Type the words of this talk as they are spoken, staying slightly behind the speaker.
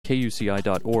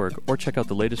kuci.org or check out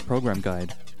the latest program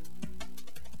guide.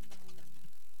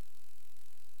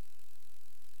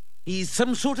 He's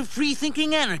some sort of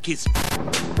free-thinking anarchist.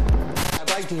 I'd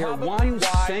like to hear one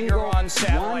single... You're on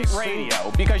satellite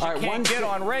radio, because you can't get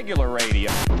on regular radio.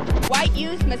 White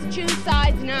youth must choose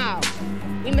sides now.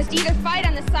 We must either fight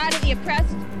on the side of the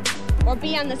oppressed or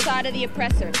be on the side of the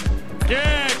oppressor.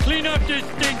 Yeah, clean up this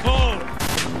stinkhole.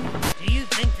 Do you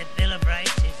think the Bill of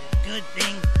Rights is a good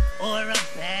thing or a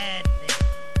bad thing?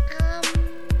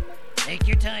 Take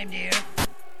your time, dear.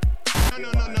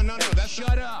 No.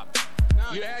 Shut up.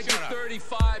 No, you had your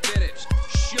 35 minutes.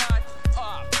 Shut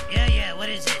up. Yeah, what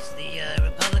is this? The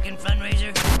Republican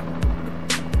fundraiser?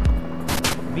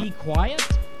 Be quiet?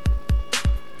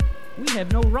 We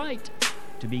have no right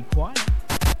to be quiet.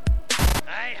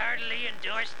 I heartily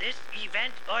endorse this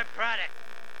event or product.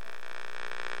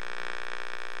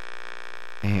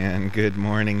 And good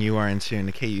morning. You are in tune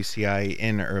to KUCI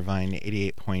in Irvine,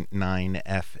 88.9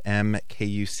 FM,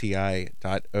 kuci.org.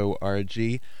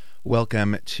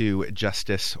 Welcome to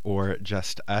Justice or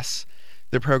Just Us,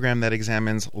 the program that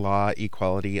examines law,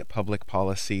 equality, public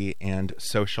policy, and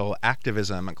social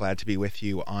activism. I'm glad to be with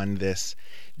you on this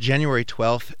January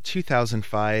 12th,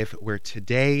 2005, where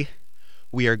today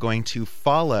we are going to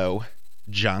follow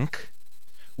junk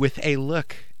with a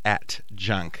look at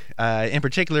junk. In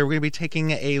particular, we're going to be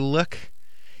taking a look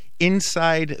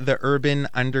inside the urban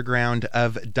underground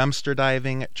of dumpster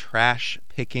diving, trash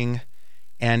picking,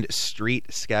 and street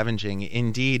scavenging.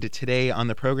 Indeed, today on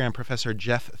the program, Professor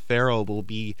Jeff Ferrell will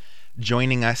be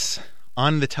joining us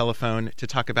on the telephone to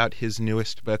talk about his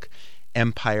newest book,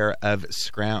 Empire of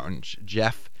Scrounge.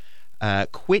 Jeff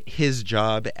quit his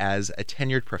job as a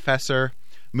tenured professor,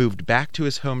 moved back to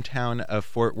his hometown of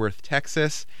Fort Worth,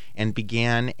 Texas, and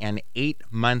began an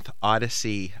 8-month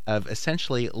odyssey of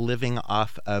essentially living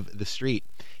off of the street.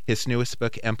 His newest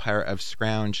book, Empire of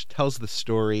Scrounge, tells the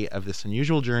story of this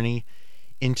unusual journey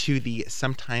into the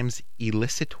sometimes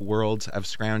illicit worlds of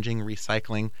scrounging,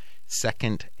 recycling,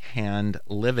 second-hand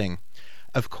living.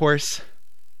 Of course,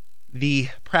 the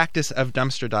practice of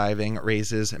dumpster diving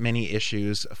raises many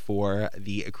issues for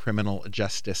the criminal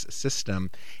justice system.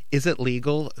 Is it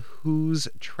legal? Whose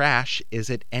trash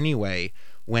is it anyway?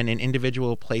 When an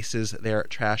individual places their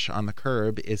trash on the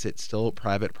curb, is it still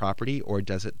private property or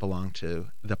does it belong to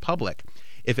the public?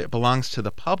 If it belongs to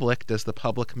the public, does the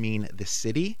public mean the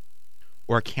city?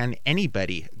 Or can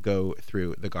anybody go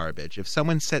through the garbage? If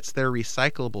someone sets their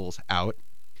recyclables out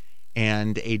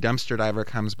and a dumpster diver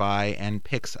comes by and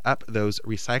picks up those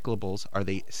recyclables, are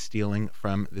they stealing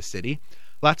from the city?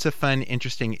 Lots of fun,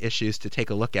 interesting issues to take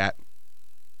a look at.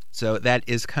 So that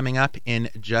is coming up in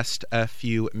just a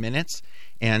few minutes.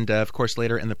 And, of course,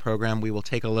 later in the program, we will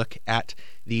take a look at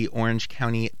the Orange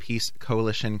County Peace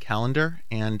Coalition calendar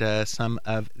and some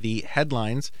of the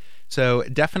headlines. So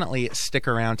definitely stick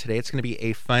around today. It's going to be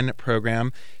a fun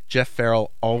program. Jeff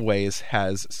Ferrell always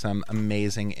has some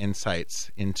amazing insights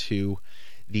into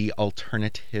the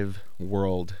alternative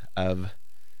world of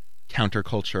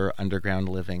counterculture, underground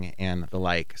living, and the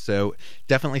like. So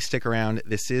definitely stick around.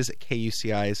 This is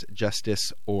KUCI's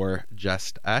Justice or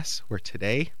Just Us, where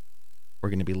today we're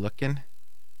going to be looking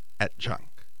at junk.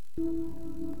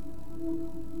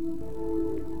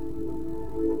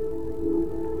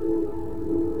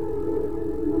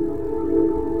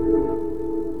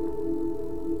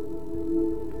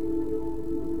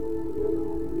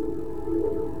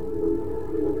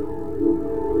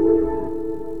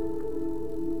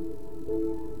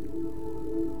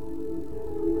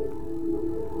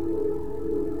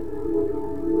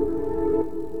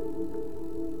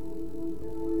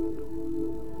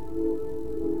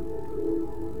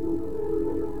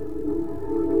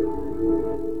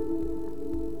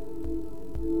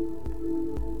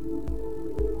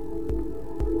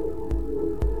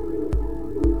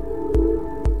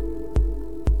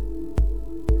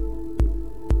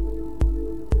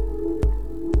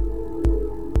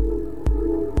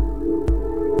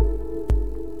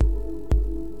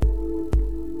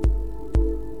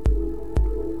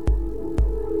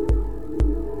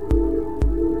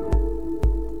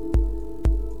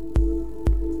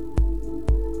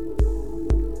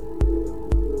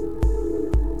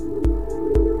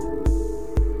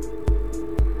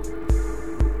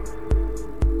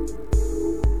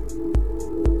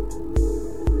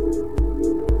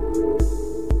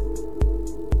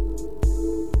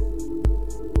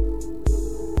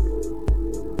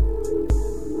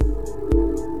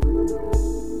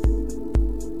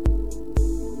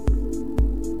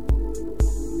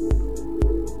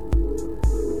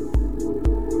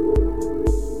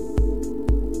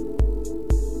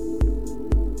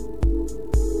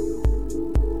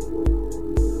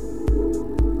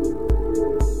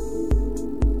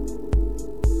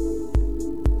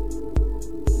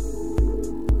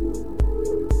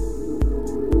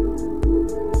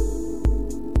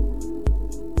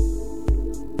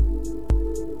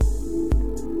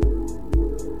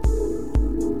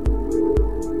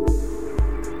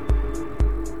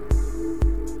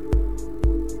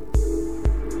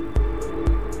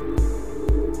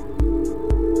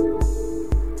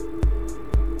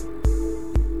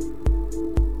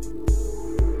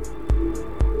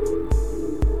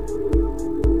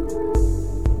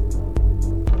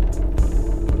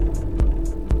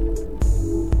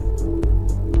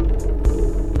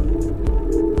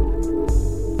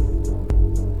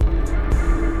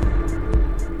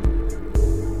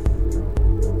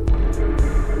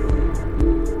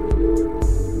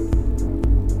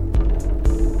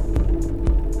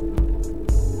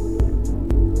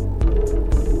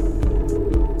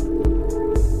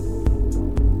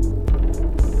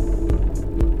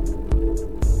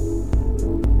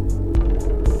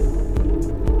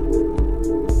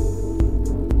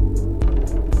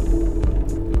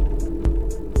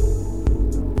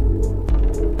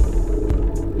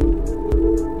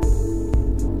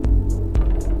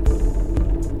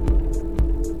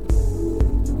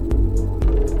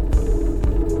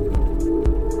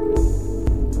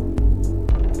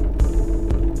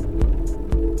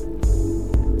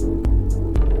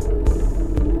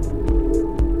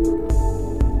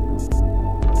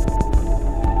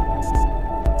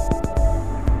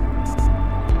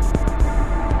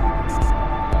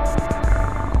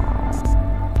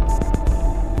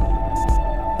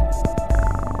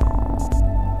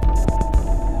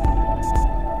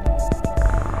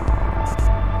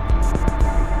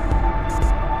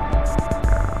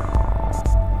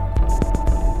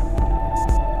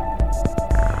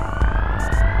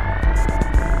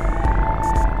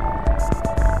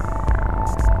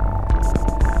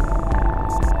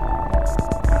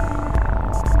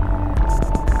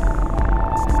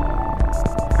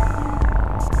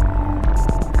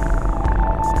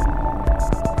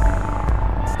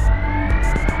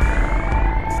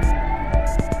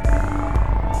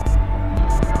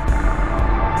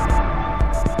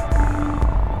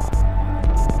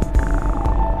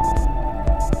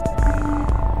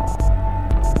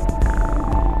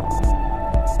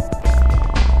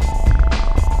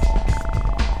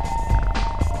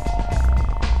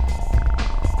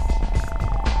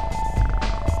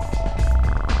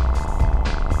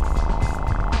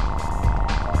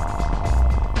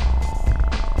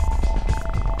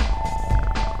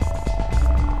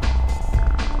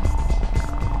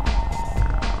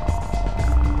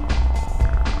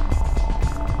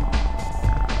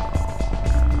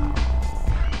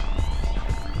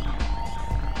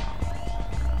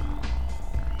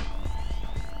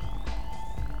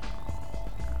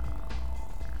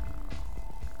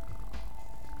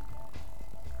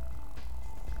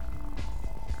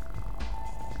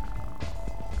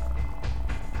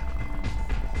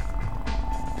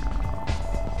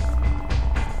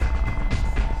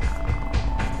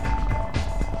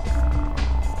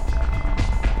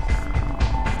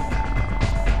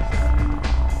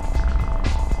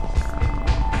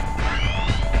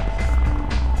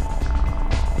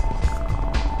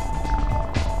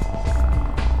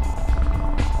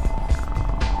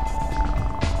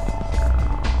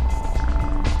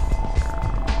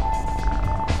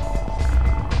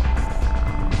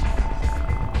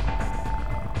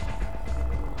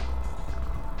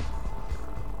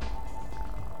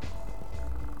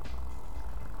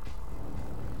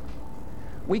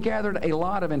 We gathered a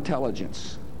lot of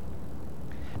intelligence.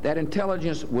 That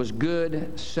intelligence was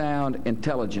good, sound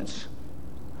intelligence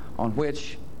on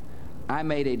which I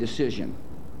made a decision.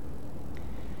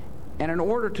 And in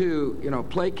order to,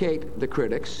 placate the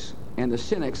critics and the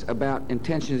cynics about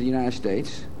intentions of the United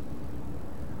States,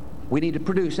 we need to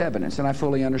produce evidence, and I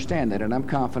fully understand that, and I'm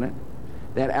confident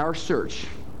that our search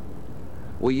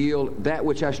will yield that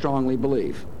which I strongly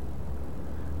believe,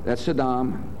 that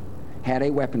Saddam had a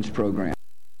weapons program.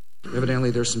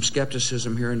 Evidently, there's some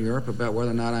skepticism here in Europe about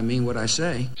whether or not I mean what I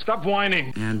say. Stop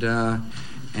whining. And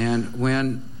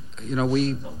when,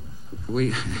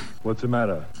 we... What's the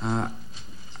matter?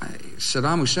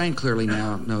 Saddam Hussein clearly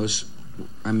now knows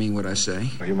I mean what I say.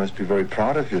 You must be very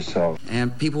proud of yourself.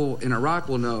 And people in Iraq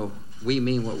will know we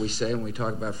mean what we say when we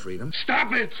talk about freedom.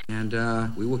 Stop it!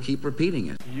 And we will keep repeating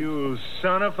it. You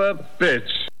son of a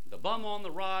bitch. The bum on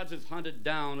the rods is hunted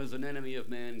down as an enemy of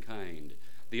mankind.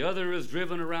 The other is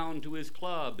driven around to his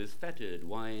club, is feted,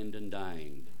 wined, and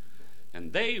dined.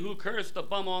 And they who curse the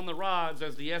bum on the rods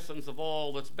as the essence of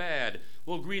all that's bad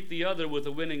will greet the other with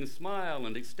a winning smile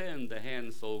and extend the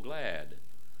hand so glad.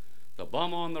 The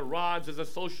bum on the rods is a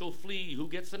social flea who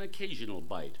gets an occasional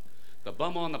bite. The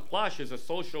bum on the plush is a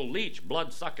social leech,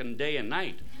 blood-sucking day and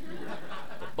night.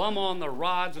 The bum on the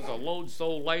rods is a load so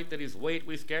light that his weight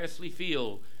we scarcely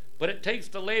feel, but it takes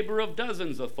the labor of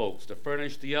dozens of folks to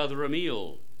furnish the other a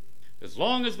meal. As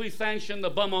long as we sanction the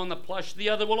bum on the plush, the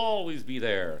other will always be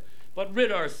there. But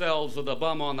rid ourselves of the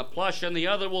bum on the plush and the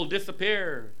other will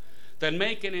disappear. Then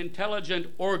make an intelligent,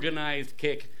 organized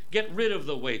kick. Get rid of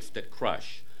the weights that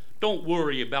crush. Don't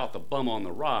worry about the bum on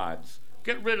the rods.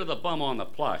 Get rid of the bum on the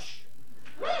plush.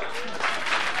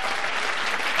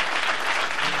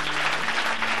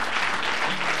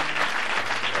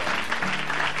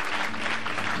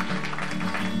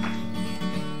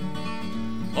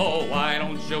 Oh, why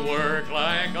don't you work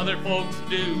like other folks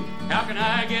do? How can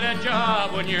I get a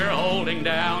job when you're holding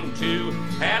down two?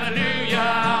 Hallelujah,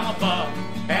 I'm a bum.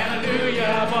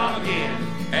 Hallelujah, bum again.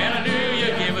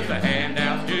 Hallelujah, give us a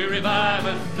handout to revive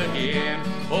us again.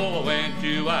 Oh, I went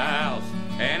to a house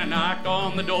and I knocked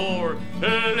on the door.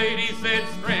 The lady said,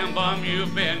 "Scram bum,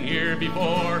 you've been here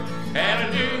before."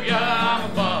 Hallelujah, I'm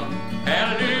a bum.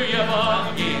 Hallelujah,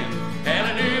 bum again.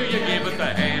 Hallelujah, give us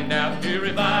a handout to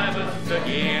revive us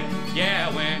again. Yeah,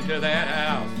 I went to that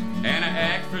house and I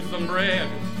asked for some bread.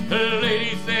 The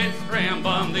lady said, "Scram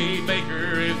bum, the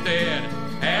baker is dead."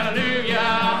 Hallelujah,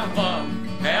 I'm a bum.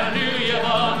 Hallelujah,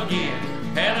 bum again.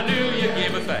 Hallelujah,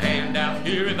 give us a handout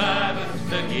to revive us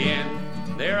again.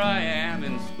 There I am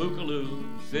in Spookaloo,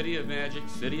 city of magic,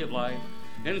 city of light,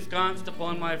 ensconced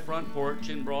upon my front porch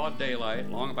in broad daylight,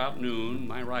 long about noon,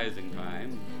 my rising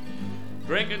time,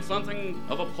 drinking something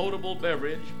of a potable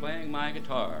beverage, playing my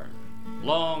guitar,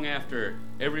 long after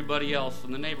everybody else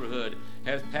in the neighborhood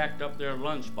has packed up their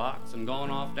lunchbox and gone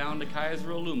off down to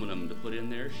Kaiser Aluminum to put in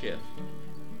their shift.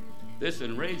 This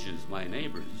enrages my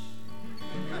neighbors.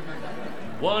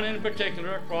 One in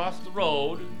particular across the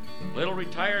road, little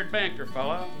retired banker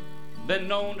fella, been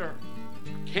known to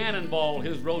cannonball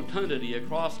his rotundity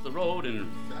across the road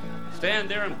and stand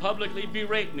there and publicly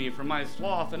berate me for my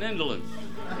sloth and indolence.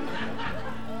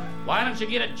 "Why don't you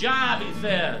get a job?" he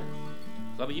said.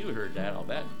 Some of you heard that, I'll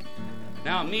bet.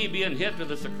 Now me being hit with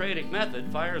the Socratic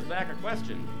method fires back a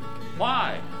question.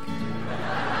 Why?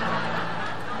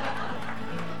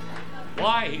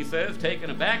 "Why," he says, taken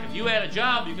aback, "if you had a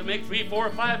job, you could make $3,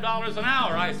 $4, $5 an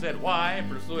hour." I said, "Why?"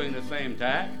 pursuing the same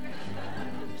tack.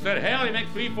 He said, "Hell, you make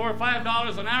 $3, $4,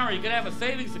 $5 an hour, you could have a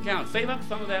savings account. Save up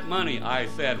some of that money." I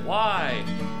said, "Why?"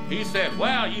 He said,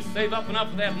 "Well, you save up enough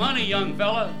of that money, young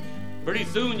fella, pretty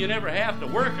soon you never have to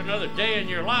work another day in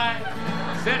your life."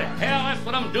 I said, "Hell, that's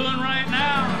what I'm doing right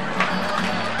now."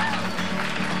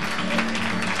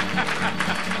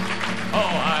 Oh,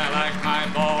 I like my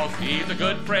boss, he's a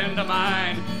good friend of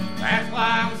mine. That's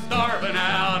why I'm starving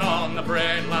out on the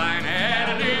bread line.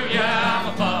 Hallelujah, I'm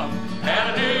a bum.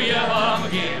 Hallelujah, bum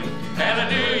again.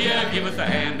 Hallelujah, give us a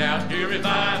handout to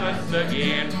revive us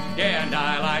again. Yeah, and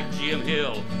I like Jim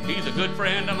Hill, he's a good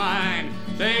friend of mine.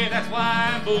 Say, that's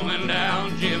why I'm booming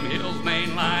down Jim Hill's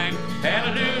main line.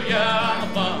 Hallelujah, I'm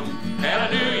a bum.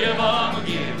 Hallelujah, bum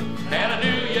again.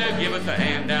 Hallelujah, give us a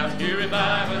handout to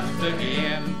revive us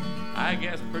again. I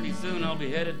guess pretty soon I'll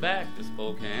be headed back to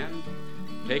Spokane,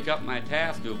 take up my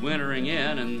task of wintering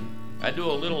in, and I do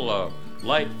a little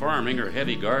light farming or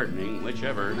heavy gardening,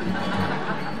 whichever.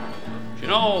 But you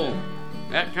know,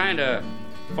 that kind of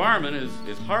farming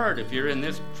is hard if you're in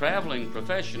this traveling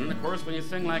profession, and of course when you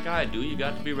sing like I do, you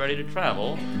got to be ready to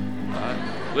travel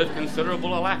with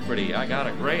considerable alacrity. I got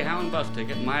a Greyhound bus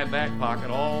ticket in my back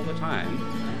pocket all the time.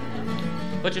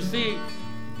 But you see,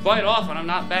 quite often I'm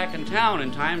not back in town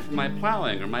in time for my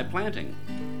plowing or my planting.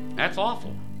 That's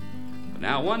awful. But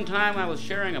now, one time I was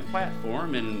sharing a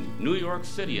platform in New York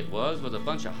City, it was, with a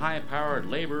bunch of high-powered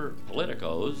labor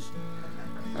politicos.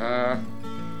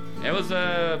 It was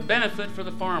a benefit for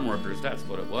the farm workers, that's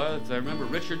what it was. I remember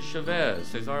Richard Chavez,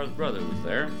 Cesar's brother, was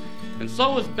there. And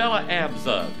so was Bella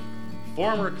Abzug,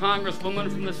 former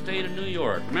congresswoman from the state of New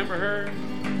York. Remember her?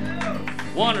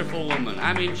 Wonderful woman.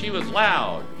 I mean, she was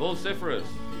loud, vociferous,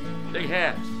 big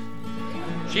hats.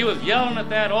 She was yelling at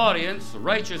that audience,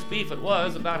 righteous beef it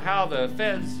was, about how the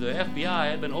feds, the FBI,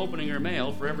 had been opening her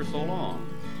mail for ever so long.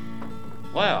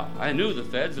 Well, I knew the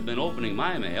feds had been opening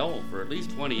my mail for at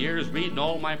least 20 years, reading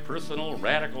all my personal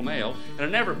radical mail, and it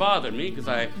never bothered me because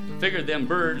I figured them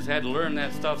birds had to learn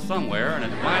that stuff somewhere, and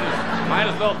it might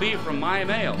as well be from my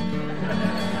mail.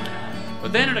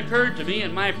 But then it occurred to me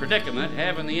in my predicament,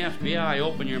 having the FBI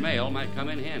open your mail might come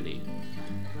in handy.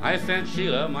 I sent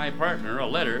Sheila, my partner, a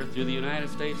letter through the United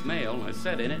States mail, and I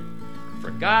said in it,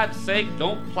 "For God's sake,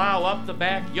 don't plow up the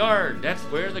backyard. That's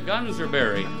where the guns are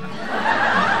buried."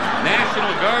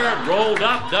 National Guard rolled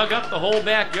up, dug up the whole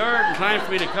backyard in time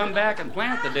for me to come back and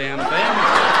plant the damn thing.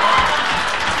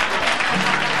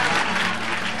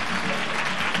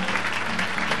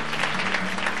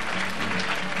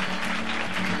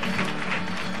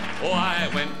 Oh, I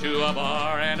went to a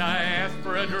bar and I asked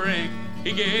for a drink.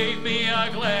 He gave me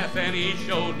a glass and he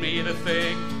showed me the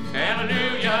thing.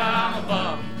 Hallelujah, I'm a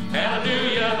bum.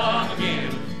 Hallelujah, bum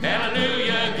again.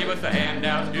 Hallelujah, give us a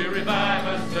handout to revive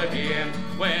us again.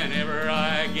 Whenever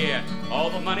I get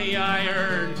all the money I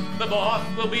earn, the boss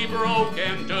will be broke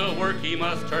and to work he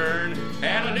must turn.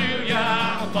 Hallelujah,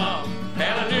 I'm a bum.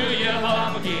 Hallelujah,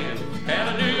 bum again.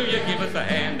 Hallelujah, give us a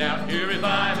handout to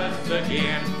revive us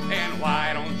again. And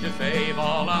why don't you save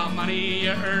all the money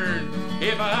you earn?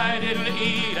 If I didn't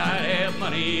eat, I'd have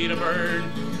money to burn.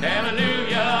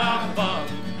 Hallelujah, I'm a bum.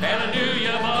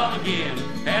 Hallelujah, bum again.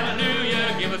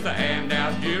 Hallelujah, give us a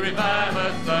handout to revive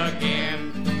us again.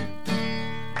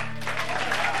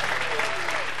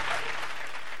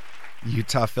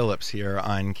 Utah Phillips here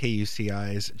on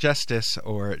KUCI's Justice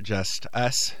or Just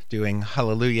Us, doing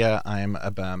Hallelujah, I'm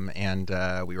a Bum. And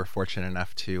we were fortunate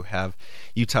enough to have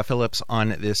Utah Phillips on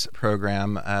this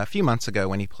program a few months ago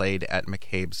when he played at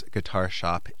McCabe's Guitar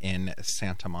Shop in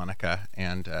Santa Monica.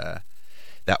 And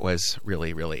that was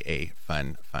really, really a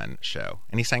fun show.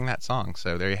 And he sang that song,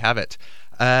 so there you have it.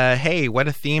 Hey, what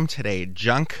a theme today.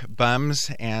 Junk, bums,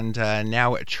 and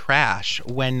now trash.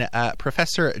 When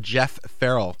Professor Jeff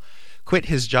Ferrell quit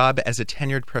his job as a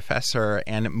tenured professor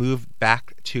and moved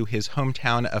back to his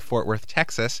hometown of Fort Worth,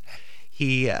 Texas,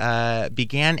 he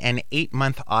began an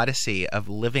 8-month odyssey of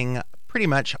living pretty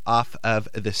much off of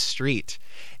the street.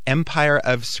 Empire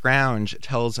of Scrounge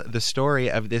tells the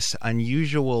story of this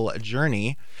unusual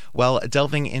journey while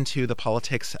delving into the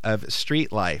politics of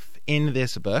street life. In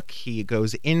this book, he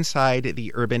goes inside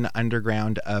the urban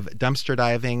underground of dumpster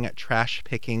diving, trash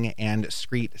picking, and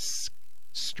street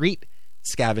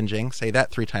scavenging, say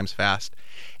that 3 times fast,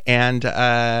 and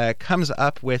comes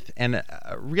up with a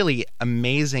really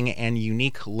amazing and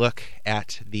unique look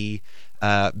at the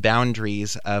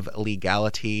boundaries of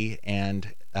legality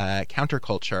and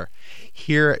counterculture.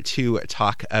 Here to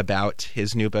talk about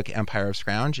his new book, Empire of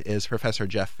Scrounge, is Professor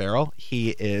Jeff Ferrell.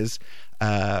 He is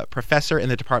professor in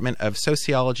the Department of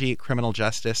Sociology, Criminal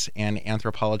Justice, and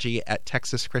Anthropology at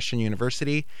Texas Christian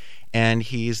University, and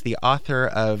he's the author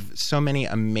of so many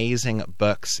amazing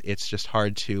books. It's just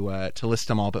hard to list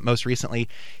them all, but most recently,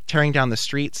 Tearing Down the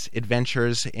Streets,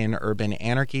 Adventures in Urban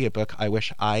Anarchy, a book I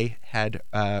wish I had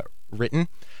written,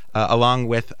 along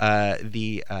with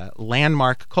the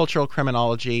landmark Cultural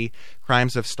Criminology,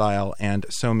 Crimes of Style, and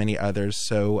so many others.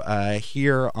 So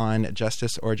here on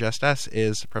Justice or Just Us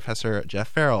is Professor Jeff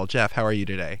Ferrell. Jeff, how are you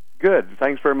today? Good.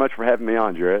 Thanks very much for having me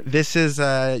on, Jarrett. This is,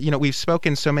 we've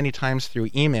spoken so many times through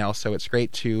email, so it's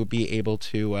great to be able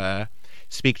to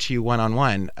speak to you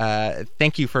one-on-one.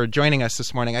 Thank you for joining us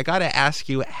this morning. I got to ask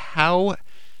you, how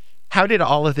did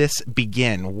all of this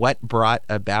begin? What brought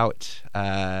about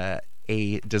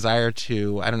a desire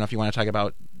to, I don't know if you want to talk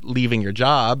about leaving your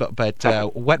job, but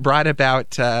what brought about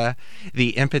the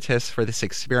impetus for this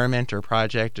experiment or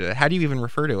project? How do you even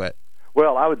refer to it?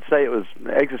 Well, I would say it was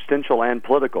existential and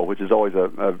political, which is always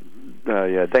a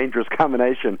dangerous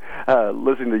combination.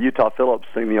 Listening to Utah Phillips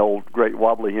sing the old great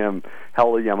wobbly hymn,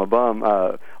 Hallelujah, I'm a Bum,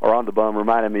 or On the Bum,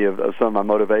 reminded me of some of my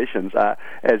motivations.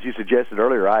 As you suggested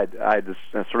earlier, I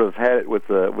just sort of had it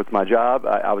with my job.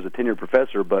 I was a tenured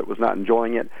professor, but was not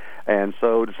enjoying it, and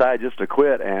so decided just to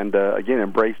quit and, again,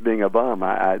 embrace being a bum.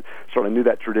 I certainly knew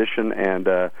that tradition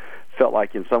and felt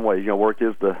like in some ways, work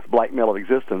is the blackmail of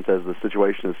existence, as the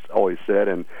situation is always said,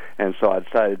 and so I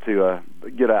decided to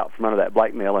get out from under that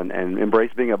blackmail and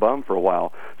embrace being a bum for a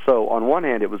while. So on one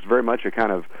hand, it was very much a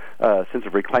kind of sense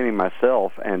of reclaiming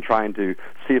myself and trying to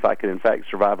see if I could in fact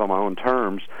survive on my own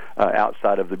terms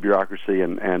outside of the bureaucracy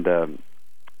and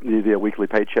the weekly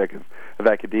paycheck of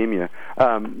academia.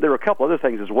 There were a couple other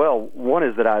things as well. One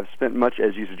is that I've spent much,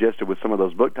 as you suggested with some of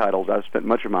those book titles, I've spent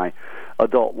much of my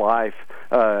adult life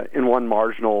in one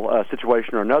marginal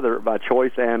situation or another by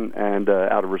choice and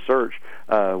out of research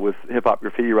with hip-hop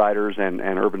graffiti writers and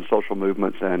urban social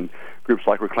movements and groups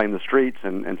like Reclaim the Streets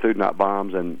and Food Not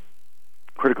Bombs and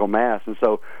Critical Mass. And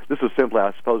so this was simply,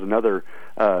 I suppose, another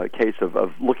case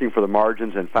of looking for the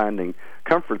margins and finding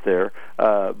comfort there.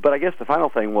 But I guess the final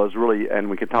thing was really, and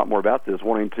we can talk more about this,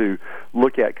 wanting to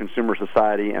look at consumer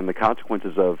society and the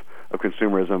consequences of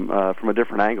consumerism from a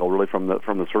different angle, really from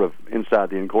the sort of inside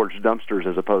the engorged dumpsters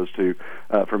as opposed to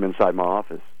from inside my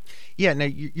office. Yeah, now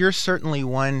you're certainly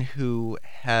one who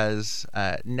has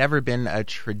never been a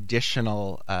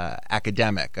traditional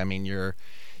academic. I mean, your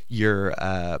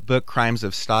book, Crimes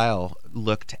of Style,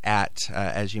 looked at,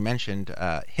 as you mentioned,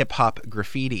 hip-hop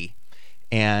graffiti.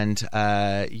 And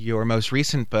your most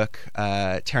recent book,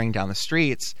 Tearing Down the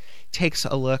Streets, takes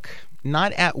a look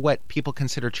not at what people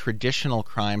consider traditional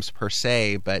crimes per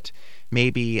se, but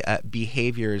maybe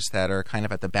behaviors that are kind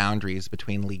of at the boundaries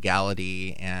between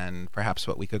legality and perhaps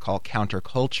what we could call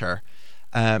counterculture.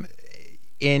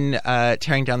 In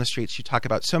Tearing Down the Streets, you talk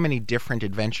about so many different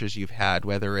adventures you've had,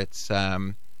 whether it's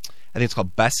I think it's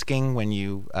called busking, when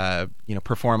you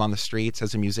perform on the streets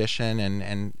as a musician,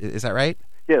 and is that right?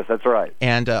 Yes, that's right.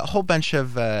 And a whole bunch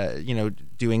of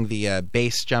doing the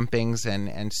base jumpings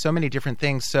and so many different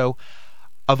things. So,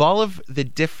 of all of the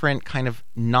different kind of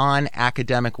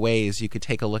non-academic ways you could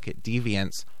take a look at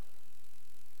deviance,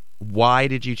 why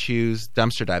did you choose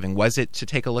dumpster diving? Was it to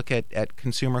take a look at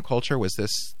consumer culture? Was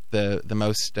this the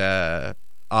most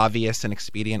obvious and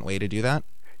expedient way to do that?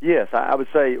 Yes, I would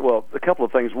say, well, a couple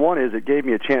of things. One is it gave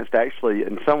me a chance to actually,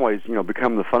 in some ways,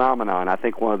 become the phenomenon. I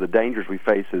think one of the dangers we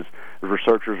face as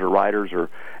researchers or writers or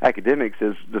academics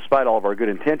is, despite all of our good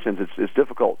intentions, it's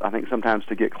difficult, I think, sometimes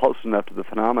to get close enough to the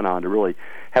phenomenon to really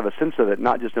have a sense of it,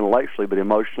 not just intellectually, but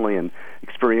emotionally and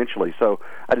experientially. So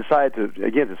I decided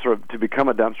to become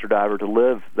a dumpster diver, to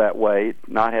live that way,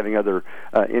 not having other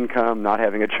income, not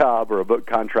having a job or a book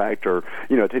contract or,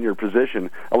 a tenured position,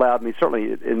 allowed me,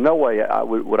 certainly in no way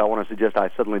would I want to suggest I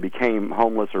suddenly became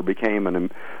homeless or became an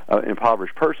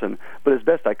impoverished person, but as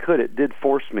best I could, it did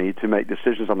force me to make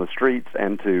decisions on the streets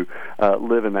and to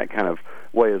live in that kind of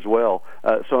way as well.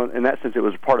 So in that sense, it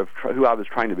was part of who I was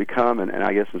trying to become, and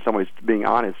I guess in some ways being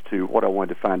honest to what I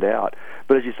wanted to find out.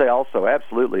 But as you say, also,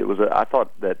 absolutely, it was. I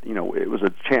thought that it was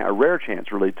a rare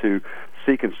chance really to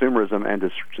see consumerism and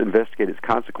to investigate its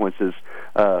consequences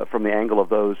from the angle of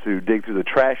those who dig through the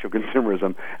trash of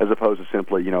consumerism, as opposed to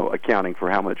simply accounting for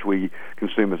how much we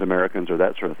consume as Americans or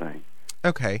that sort of thing.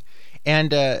 Okay.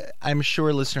 And I'm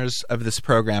sure listeners of this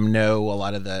program know a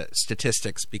lot of the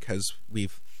statistics because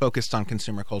we've focused on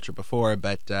consumer culture before,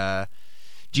 but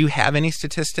do you have any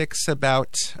statistics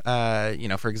about,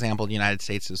 for example, the United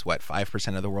States is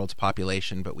 5% of the world's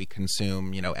population, but we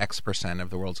consume, X percent of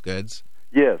the world's goods?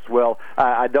 Yes, well,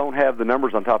 I don't have the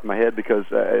numbers on top of my head because,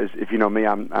 if you know me,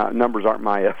 numbers aren't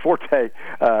my forte.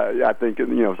 I think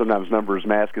sometimes numbers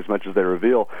mask as much as they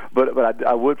reveal. But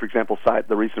I would, for example, cite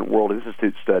the recent World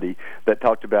Institute study that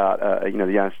talked about the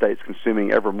United States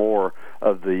consuming ever more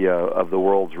of the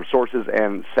world's resources,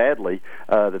 and sadly,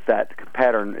 that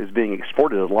pattern is being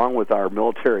exported along with our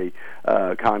military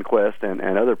conquest and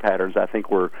other patterns. I think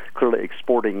we're clearly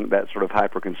exporting that sort of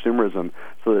hyper-consumerism,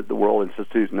 so that the World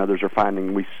Institute and others are finding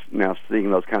we now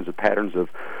seeing those kinds of patterns of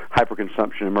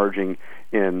hyperconsumption emerging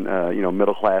in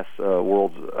middle class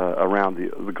worlds around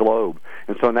the globe.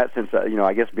 And so in that sense,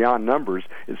 I guess beyond numbers,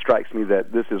 it strikes me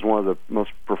that this is one of the most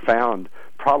profound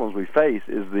problems we face,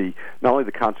 is not only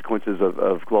the consequences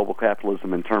of global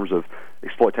capitalism in terms of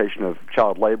exploitation of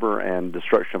child labor and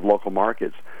destruction of local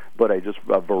markets, but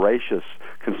a voracious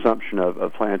consumption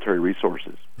of planetary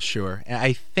resources. Sure. And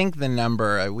I think the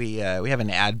number, we have an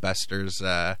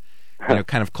Adbusters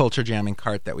kind of culture jamming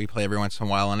cart that we play every once in a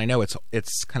while, and I know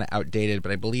it's kind of outdated,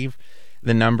 but I believe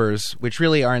the numbers, which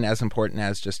really aren't as important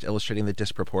as just illustrating the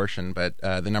disproportion, but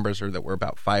the numbers are that we're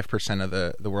about 5% of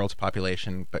the world's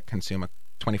population, but consume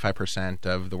 25%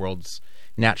 of the world's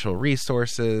natural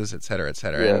resources, et cetera, et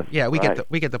cetera. Yes, and yeah, we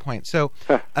right. get the point. So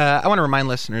I want to remind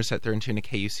listeners that they're in tune to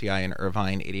KUCI in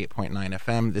Irvine 88.9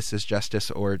 FM. This is Justice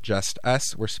or Just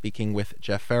Us. We're speaking with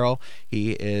Jeff Ferrell.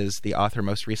 He is the author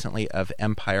most recently of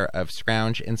Empire of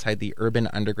Scrounge, Inside the Urban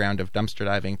Underground of Dumpster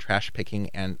Diving, Trash Picking,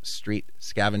 and Street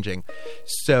Scavenging.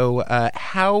 So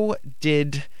how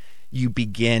did you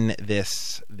begin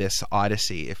this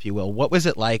odyssey, if you will? What was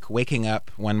it like waking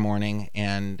up one morning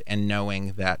and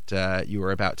knowing that you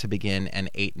were about to begin an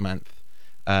 8-month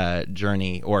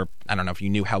journey, or I don't know if you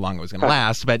knew how long it was going to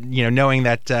last, but knowing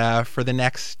that for the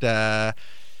next for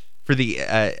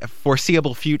the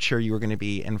foreseeable future you were going to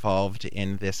be involved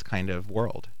in this kind of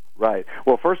world? Right.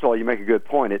 Well, first of all, you make a good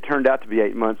point. It turned out to be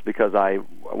 8 months because I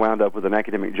wound up with an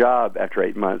academic job after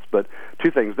 8 months. But two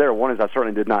things there. One is I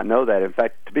certainly did not know that. In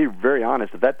fact, to be very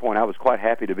honest, at that point I was quite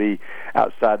happy to be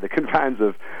outside the confines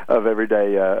of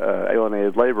everyday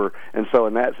alienated labor. And so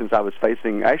in that sense I was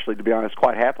facing, actually, to be honest,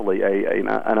 quite happily an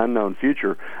unknown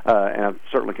future. And I've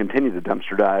certainly continued to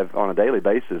dumpster dive on a daily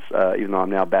basis, even though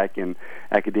I'm now back in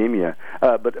academia.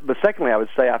 But secondly, I would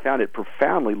say I found it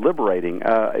profoundly liberating.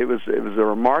 It was a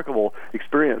remarkable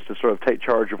experience to sort of take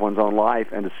charge of one's own life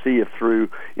and to see if through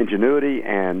ingenuity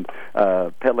and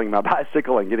pedaling my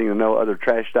bicycle and getting to know other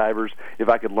trash divers, if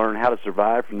I could learn how to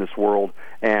survive from this world.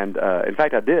 And in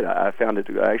fact, I did. I found it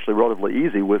actually relatively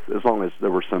easy, with as long as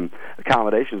there were some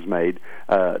accommodations made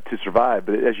to survive.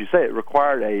 But as you say, it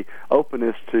required a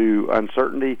openness to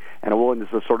uncertainty and a willingness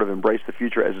to sort of embrace the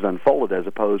future as it unfolded, as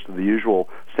opposed to the usual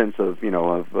sense of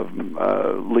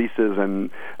leases and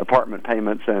apartment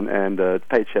payments and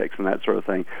paychecks and that sort of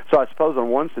thing. So I suppose in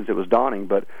one sense it was daunting,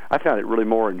 but I found it really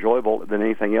more enjoyable than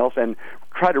anything else, and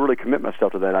tried to really commit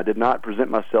myself to that. I did not present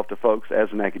myself to folks as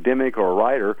an academic or a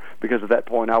writer, because at that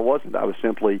point I wasn't. I was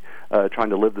simply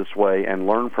trying to live this way and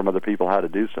learn from other people how to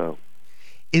do so.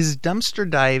 Is dumpster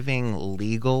diving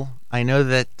legal? I know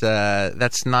that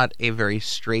that's not a very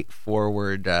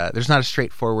straightforward, there's not a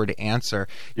straightforward answer.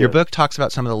 Your book talks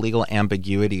about some of the legal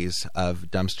ambiguities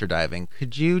of dumpster diving.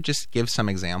 Could you just give some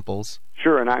examples?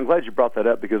 Sure, and I'm glad you brought that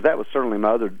up, because that was certainly my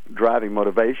other driving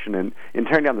motivation. And in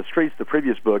Tearing Down the Streets, the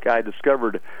previous book, I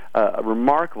discovered a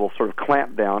remarkable sort of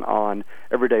clampdown on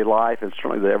everyday life, and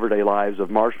certainly the everyday lives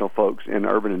of marginal folks in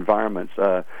urban environments,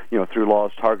 through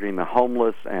laws targeting the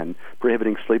homeless and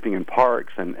prohibiting sleeping in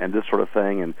parks and this sort of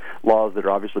thing, and laws that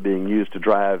are obviously being used to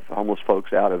drive homeless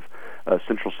folks out of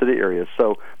central city areas.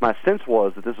 So my sense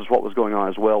was that this is what was going on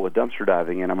as well with dumpster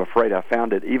diving, and I'm afraid I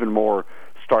found it even more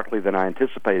starkly than I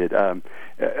anticipated.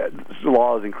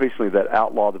 Laws increasingly that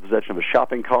outlaw the possession of a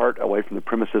shopping cart away from the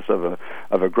premises of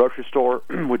a grocery store,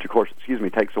 which of course,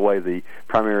 takes away the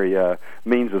primary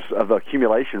means of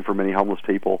accumulation for many homeless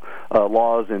people.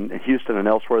 Laws in Houston and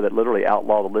elsewhere that literally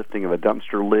outlaw the lifting of a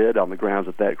dumpster lid on the grounds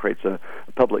that creates a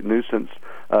public nuisance.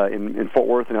 In Fort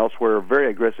Worth and elsewhere, very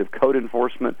aggressive code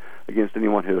enforcement against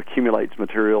anyone who accumulates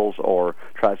materials or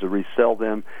tries to resell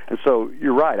them. And so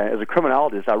you're right. As a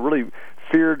criminologist, I really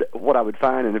feared what I would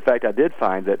find, and in fact I did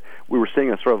find that we were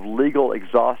seeing a sort of legal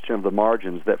exhaustion of the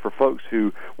margins, that for folks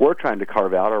who were trying to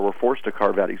carve out or were forced to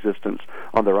carve out existence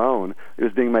on their own, it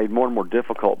was being made more and more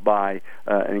difficult by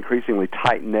an increasingly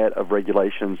tight net of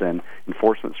regulations and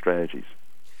enforcement strategies.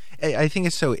 I think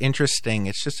it's so interesting.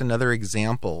 It's just another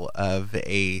example of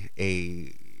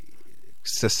a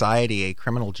society, a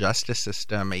criminal justice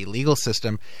system, a legal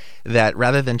system that,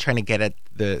 rather than trying to get at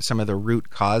some of the root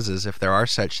causes, if there are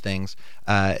such things,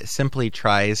 simply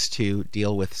tries to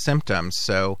deal with symptoms.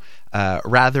 So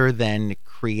rather than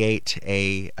create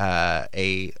a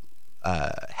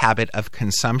habit of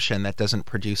consumption that doesn't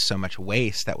produce so much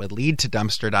waste that would lead to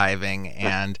dumpster diving,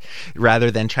 and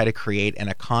rather than try to create an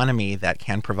economy that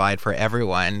can provide for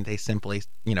everyone, they simply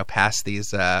pass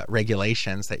these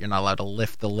regulations that you're not allowed to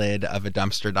lift the lid of a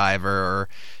dumpster diver, or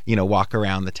walk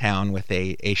around the town with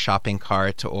a shopping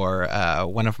cart, or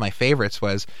one of my favorites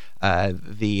was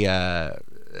the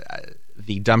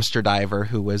dumpster diver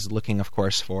who was looking, of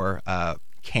course, for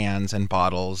cans and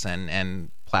bottles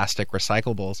and plastic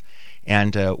recyclables,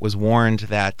 and was warned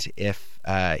that if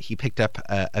he picked up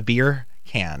a beer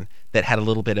can that had a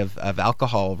little bit of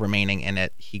alcohol remaining in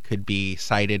it, he could be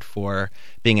cited for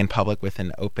being in public with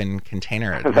an open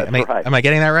container. Am I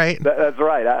getting that right? That's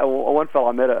right. One fellow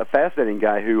I met, a fascinating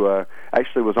guy who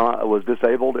actually was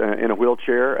disabled in a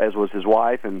wheelchair, as was his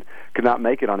wife, and could not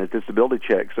make it on his disability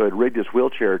check, so had rigged his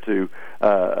wheelchair to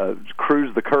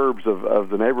cruise the curbs of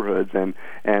the neighborhoods and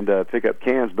pick up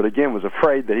cans, but again was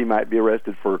afraid that he might be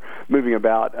arrested for moving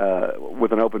about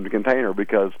with an open container,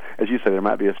 because, as you say, there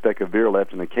might be a speck of beer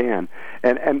left in the can.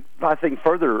 can. And I think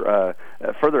further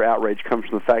outrage comes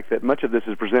from the fact that much of this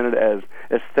is presented as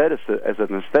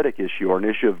an aesthetic issue or an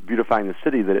issue of beautifying the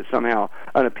city, that it's somehow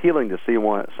unappealing to see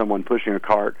someone pushing a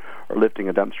cart or lifting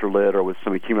a dumpster lid or with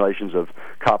some accumulations of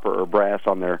copper or brass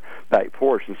on their back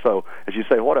porch. And so, as you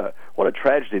say, what a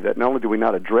tragedy that not only do we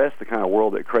not address the kind of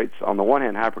world that creates, on the one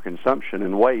hand, hyperconsumption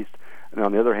and waste, and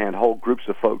on the other hand, whole groups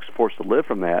of folks forced to live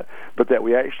from that, but that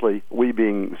we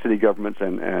being city governments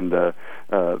and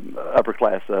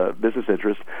upper-class business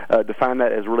interests, define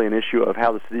that as really an issue of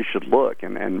how the city should look,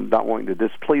 and not wanting to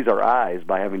displease our eyes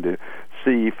by having to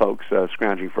see folks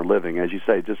scrounging for a living. As you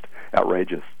say, just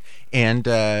outrageous. And,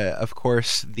 of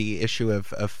course, the issue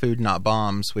of food, not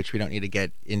bombs, which we don't need to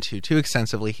get into too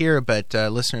extensively here, but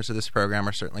listeners of this program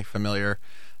are certainly familiar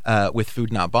with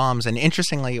Food Not Bombs. And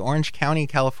interestingly, Orange County,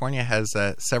 California has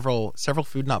several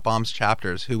Food Not Bombs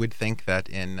chapters. Who would think that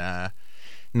in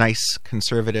nice,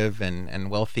 conservative, and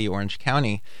wealthy Orange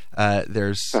County,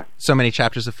 there's so many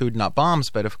chapters of Food Not Bombs,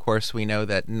 but of course we know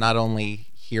that not only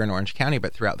here in Orange County,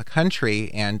 but throughout the country,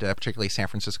 and particularly San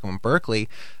Francisco and Berkeley,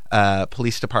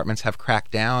 police departments have cracked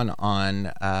down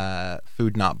on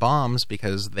Food Not Bombs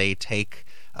because they take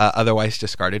otherwise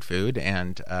discarded food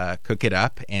and cook it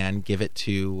up and give it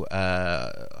to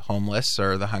homeless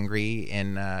or the hungry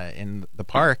in the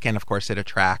park, and of course it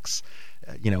attracts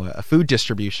a food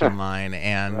distribution line,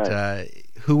 and right.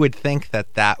 Who would think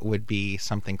that would be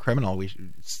something criminal?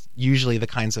 Usually the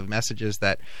kinds of messages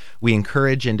that we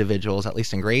encourage individuals, at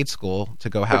least in grade school, to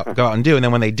go out and do, and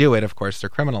then when they do it, of course,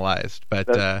 they're criminalized.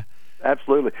 But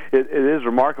absolutely. It is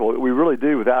remarkable. We really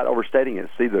do, without overstating it,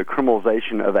 see the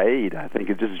criminalization of aid. I think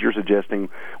it's just as you're suggesting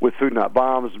with Food Not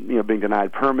Bombs, being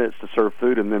denied permits to serve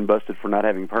food and then busted for not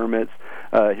having permits.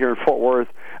 Here in Fort Worth,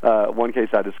 one case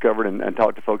I discovered and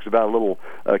talked to folks about, a little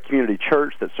community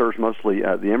church that serves mostly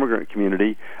the immigrant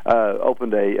community,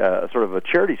 opened a sort of a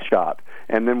charity shop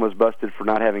and then was busted for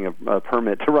not having a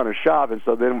permit to run a shop, and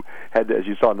so then had to, as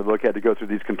you saw in the book, had to go through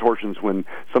these contortions when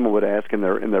someone would ask in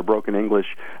their broken English,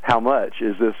 how much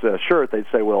is this shirt? They'd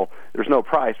say, well, there's no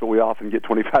price, but we often get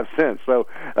 25 cents. So,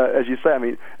 as you say, I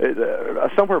mean,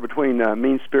 somewhere between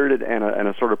mean-spirited and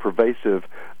a sort of pervasive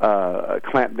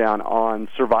clampdown on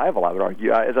survival, I would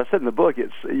argue. As I said in the book,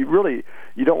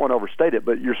 you don't want to overstate it,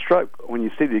 but you're struck when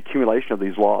you see the accumulation of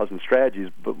these laws and strategies,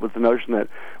 but with the notion that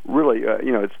really,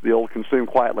 it's the old consume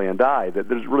quietly and die, that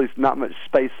there's really not much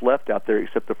space left out there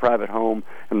except the private home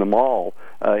and the mall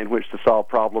in which to solve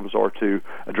problems or to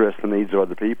address the needs of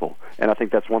other people. And I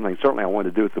think that's one thing certainly I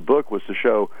wanted to do with the book, was to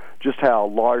show just how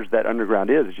large that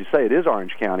underground is. As you say, it is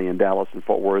Orange County and Dallas and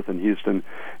Fort Worth and Houston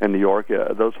and New York.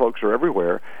 Those folks are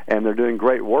everywhere, and they're doing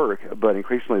great work, but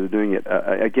increasingly they're doing it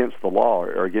against the law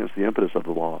or against the impetus of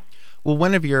the law. Well,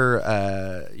 one of your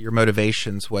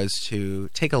motivations was to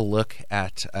take a look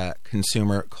at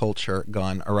consumer culture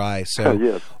gone awry. So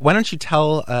yes. Why don't you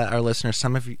tell our listeners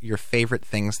some of your favorite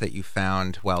things that you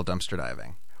found while dumpster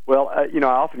diving? Well, I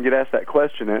often get asked that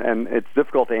question, and it's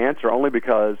difficult to answer only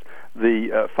because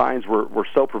the finds were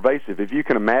so pervasive. If you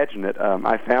can imagine it,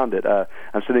 I found it.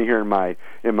 I'm sitting here in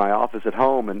my office at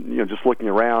home, and just looking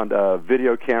around,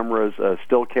 video cameras,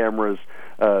 still cameras,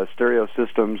 stereo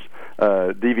systems,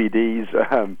 DVDs,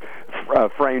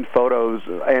 framed photos,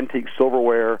 antique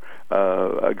silverware,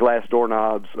 glass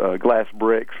doorknobs, glass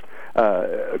bricks,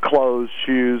 clothes,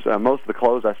 shoes. Most of the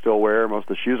clothes I still wear, most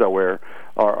of the shoes I wear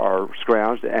are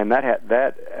scrounged, and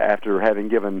that after having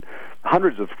given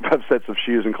hundreds of sets of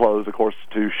shoes and clothes, of course,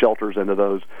 to shelters and to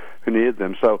those who needed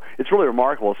them. So it's really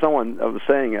remarkable. Someone was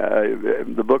saying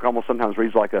the book almost sometimes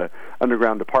reads like a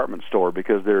underground department store,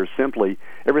 because there's simply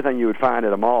everything you would find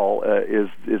at a mall is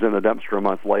in a dumpster a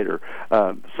month later.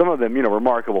 Some of them,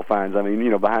 remarkable finds. I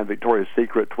mean, behind Victoria's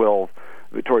Secret, 12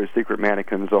 Victoria's Secret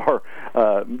mannequins, or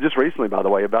just recently, by the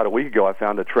way, about a week ago, I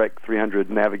found a Trek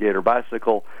 300 Navigator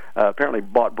bicycle, apparently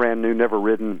bought brand new, never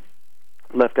ridden,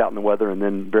 left out in the weather, and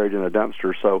then buried in a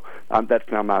dumpster. So that's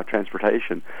now my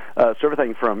transportation. So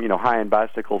everything from high-end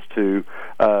bicycles to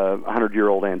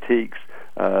 100-year-old antiques,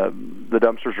 the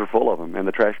dumpsters are full of them, and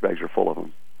the trash bags are full of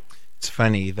them. It's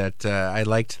funny that I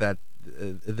liked that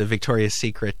the Victoria's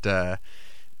Secret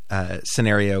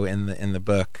scenario in the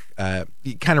book.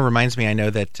 It kind of reminds me, I know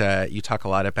that you talk a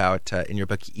lot about in your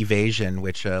book evasion,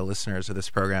 which listeners of this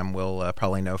program will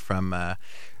probably know from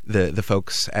the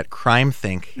folks at Crime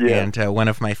Think. Yeah. And one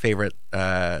of my favorite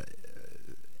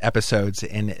episodes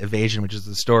in Evasion, which is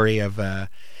the story of an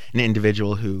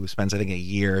individual who spends, I think, a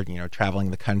year,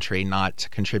 traveling the country, not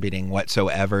contributing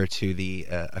whatsoever to the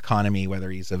economy, whether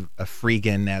he's a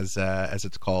freegan, as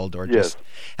it's called, or just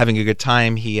having a good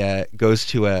time. He goes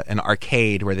to an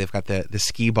arcade where they've got the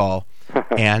skee ball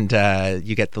and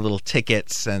you get the little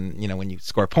tickets, and when you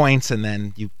score points, and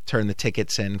then you turn the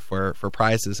tickets in for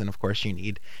prizes, and of course you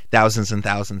need thousands and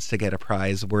thousands to get a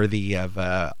prize worthy of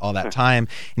all that time.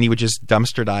 And you would just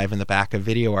dumpster dive in the back of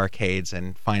video arcades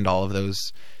and find all of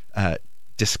those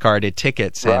discarded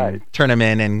tickets and turn them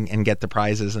in and get the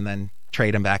prizes, and then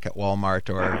trade them back at Walmart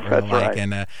or the like. Right.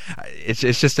 And it's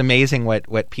just amazing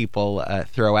what people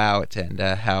throw out, and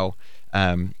how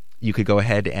you could go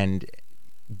ahead and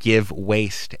give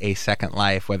waste a second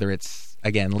life, whether it's,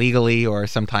 again, legally or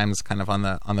sometimes kind of on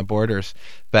the borders.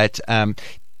 But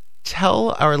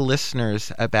tell our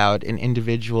listeners about an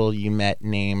individual you met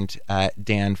named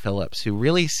Dan Phillips, who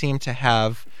really seemed to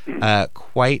have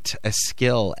quite a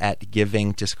skill at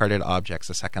giving discarded objects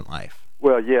a second life.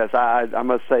 Well, yes, I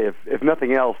must say, if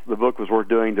nothing else, the book was worth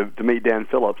doing to meet Dan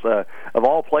Phillips. Of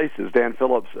all places, Dan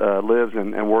Phillips lives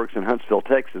and works in Huntsville,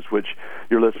 Texas, which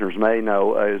your listeners may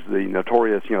know is the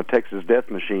notorious, Texas death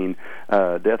machine,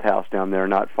 death house down there,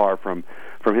 not far from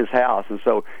his house. And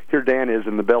so here Dan is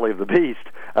in the belly of the beast,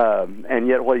 and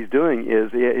yet what he's doing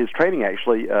is his training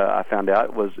actually, I found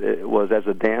out, was as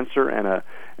a dancer and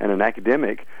an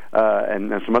academic,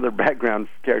 and some other background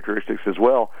characteristics as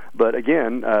well. But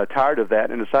again, tired of that,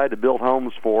 and decided to build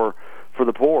homes for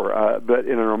the poor, but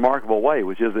in a remarkable way,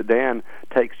 which is that Dan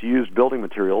takes used building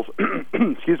materials,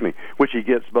 which he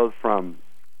gets both from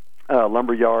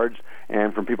lumber yards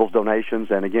and from people's donations,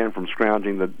 and again from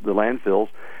scrounging the landfills,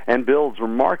 and builds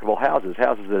remarkable houses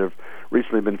that have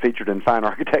recently been featured in Fine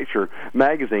Architecture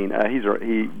magazine.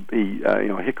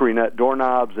 Hickory nut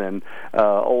doorknobs and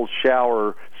old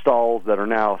shower stalls that are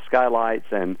now skylights,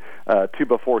 and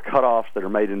 2x4 cutoffs that are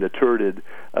made into turreted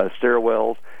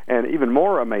stairwells. And even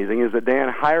more amazing is that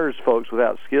Dan hires folks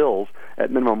without skills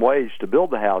at minimum wage to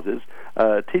build the houses,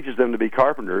 teaches them to be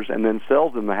carpenters, and then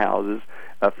sells them the houses,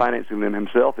 financing them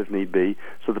himself if need be.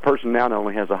 So the person now not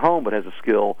only has a home, but has a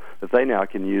skill that they now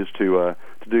can use to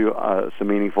do some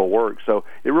meaningful work. So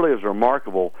it really is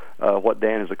remarkable what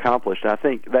Dan has accomplished. And I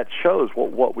think that shows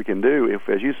what we can do if,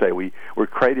 as you say, we're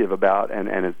creative about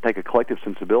and take a collective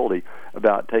sensibility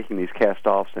about taking these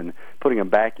cast-offs and putting them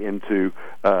back into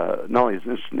not only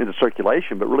into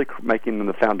circulation, but really making them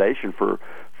the foundation for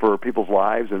people's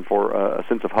lives and for a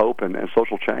sense of hope and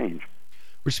social change.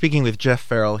 We're speaking with Jeff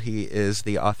Ferrell. He is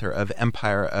the author of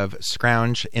Empire of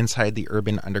Scrounge, Inside the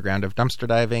Urban Underground of Dumpster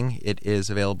Diving. It is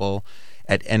available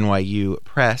at NYU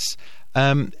Press.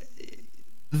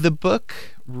 The book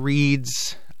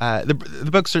reads... the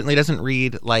book certainly doesn't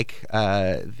read like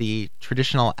the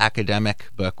traditional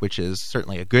academic book, which is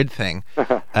certainly a good thing.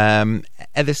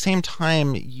 At the same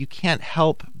time, you can't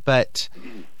help but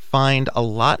find a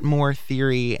lot more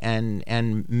theory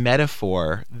and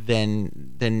metaphor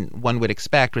than one would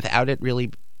expect without it really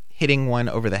hitting one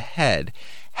over the head.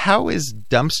 How is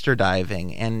dumpster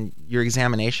diving and your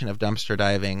examination of dumpster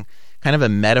diving kind of a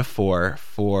metaphor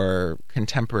for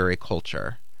contemporary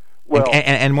culture? Well,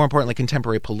 and more importantly,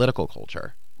 contemporary political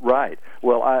culture. Right.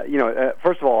 Well,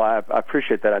 first of all, I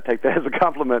appreciate that. I take that as a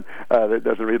compliment. That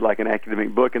doesn't read like an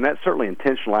academic book, and that's certainly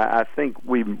intentional. I think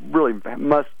we really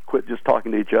must quit just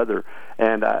talking to each other.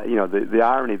 And the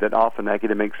irony that often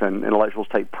academics and intellectuals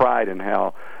take pride in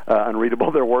how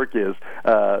unreadable their work is.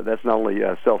 That's not only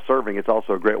self-serving; it's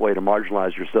also a great way to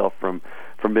marginalize yourself from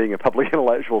being a public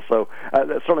intellectual. So that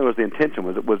certainly was the intention.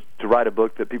 Was to write a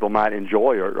book that people might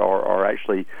enjoy or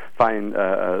actually find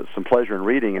some pleasure in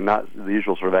reading, and not the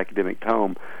usual sort of academic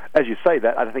tome. As you say,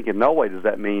 that I think in no way does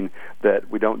that mean that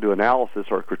we don't do analysis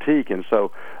or critique. And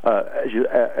so, as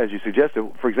you suggested,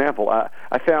 for example, I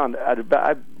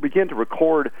began to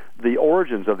record the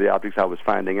origins of the objects I was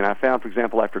finding, and I found, for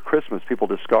example, after Christmas, people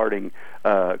discarding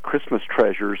Christmas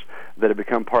treasures that had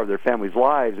become part of their family's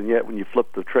lives, and yet when you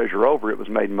flip the treasure over, it was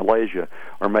made in Malaysia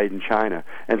or made in China.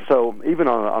 And so, even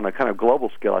on a kind of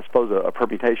global scale, I suppose a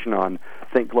permutation on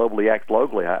think globally, act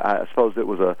locally, I suppose it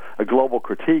was a global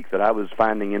critique that I was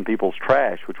finding in people's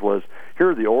trash, which was, here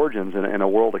are the origins in a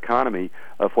world economy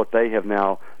of what they have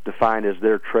now defined as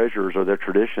their treasures or their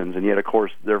traditions, and yet, of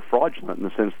course, they're fraudulent in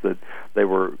the sense that they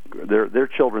were their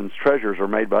children's treasures are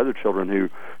made by other children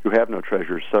who have no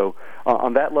treasures. So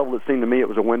on that level, it seemed to me it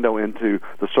was a window into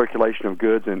the circulation of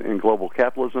goods in global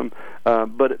capitalism,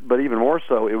 but even more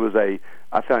so,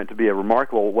 I found it to be a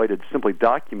remarkable way to simply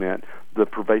document the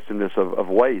pervasiveness of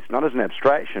waste, not as an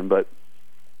abstraction, but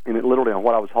literally on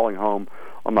what I was hauling home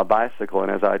on my bicycle.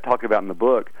 And as I talk about in the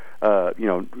book,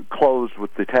 clothes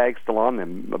with the tag still on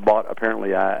them, bought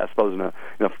apparently, I suppose,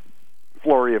 in a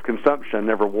flurry of consumption,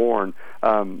 never worn,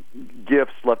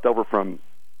 gifts left over from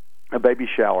a baby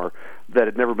shower that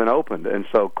had never been opened. And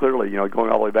so clearly,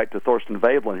 going all the way back to Thorstein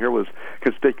Veblen, here was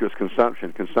conspicuous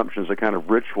consumption. Consumption is a kind of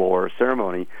ritual or a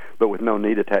ceremony, but with no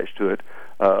need attached to it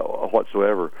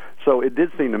whatsoever. So it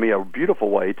did seem to me a beautiful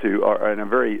way to, and a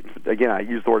very, again, I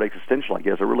use the word existential, I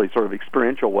guess, a really sort of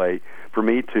experiential way for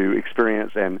me to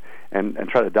experience and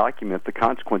try to document the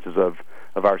consequences of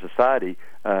our society,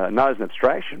 not as an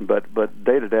abstraction, but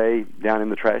day to day down in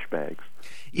the trash bags.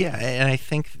 Yeah, and I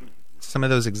think some of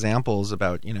those examples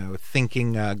about,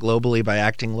 thinking globally by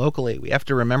acting locally, we have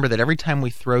to remember that every time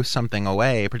we throw something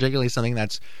away, particularly something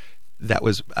that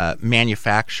was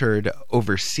manufactured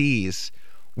overseas,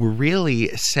 we're really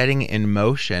setting in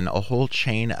motion a whole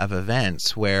chain of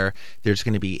events where there's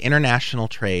going to be international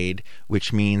trade,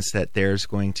 which means that there's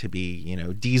going to be,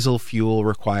 diesel fuel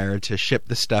required to ship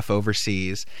the stuff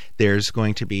overseas. There's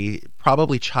going to be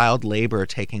probably child labor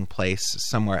taking place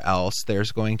somewhere else.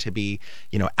 There's going to be,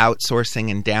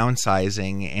 outsourcing and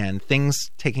downsizing and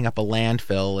things taking up a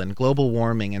landfill and global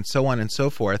warming and so on and so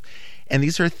forth. And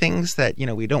these are things that,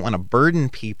 we don't want to burden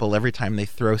people every time they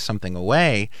throw something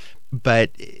away.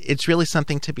 But it's really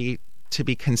something to be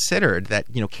considered that,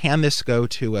 can this go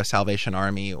to a Salvation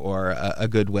Army or a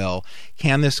Goodwill?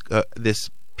 Can this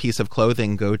piece of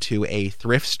clothing go to a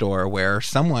thrift store where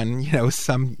someone,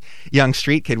 some young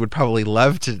street kid would probably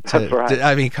love to That's right.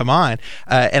 I mean, come on.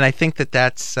 And I think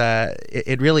that's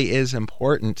it really is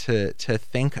important to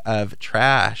think of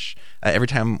trash every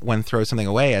time one throws something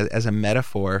away as a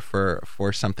metaphor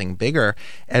for something bigger,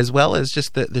 as well as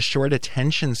just the short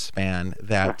attention span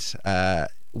that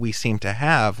we seem to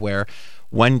have, where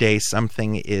one day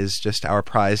something is just our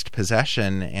prized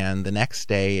possession and the next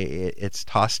day it's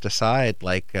tossed aside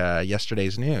like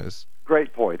yesterday's news.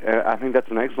 Great point. I think that's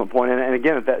an excellent point. And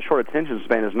again, that short attention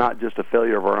span is not just a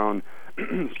failure of our own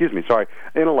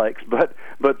intellects,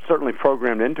 but certainly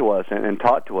programmed into us and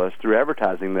taught to us through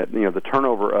advertising that, the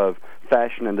turnover of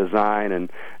fashion and design and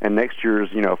next year's,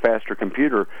 faster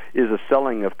computer is a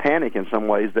selling of panic in some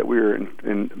ways, that we're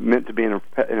meant to be in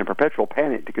a perpetual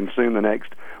panic to consume the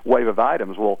next wave of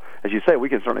items. Well, as you say, we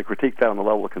can certainly critique that on the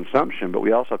level of consumption, but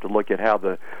we also have to look at how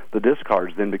the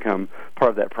discards then become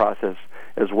part of that process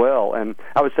as well. And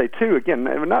I would say, too, again,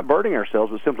 not burdening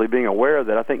ourselves, but simply being aware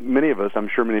that I think many of us, I'm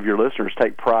sure many of your listeners,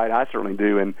 take pride, I certainly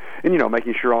do, in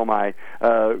making sure all my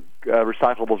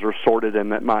recyclables are sorted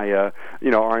and that my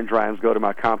orange rinds go to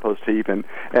my compost heap, and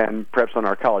perhaps on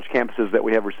our college campuses that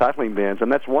we have recycling bins, and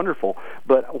that's wonderful.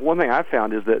 But one thing I've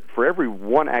found is that for every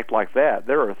one act like that,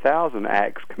 there are 1,000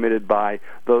 acts committed by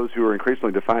those who are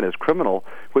increasingly defined as criminal,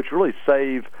 which really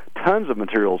save tons of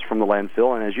materials from the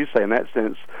landfill, and as you say, in that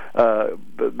sense,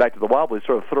 back to the Wobbly,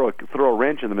 sort of throw a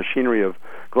wrench in the machinery of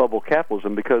global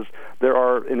capitalism, because there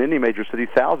are, in any major city,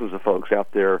 thousands of folks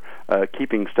out there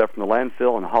keeping stuff from the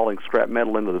landfill and hauling scrap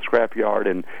metal into the scrapyard,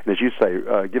 and as you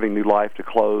say, giving new life to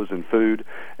clothes and food.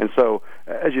 And so,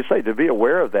 as you say, to be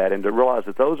aware of that and to realize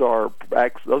that those are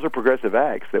acts, those are progressive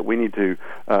acts that we need to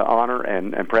honor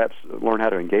and perhaps learn how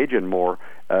to engage in more,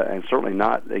 and certainly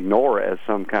not ignore as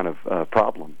some kind of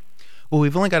problem. Well,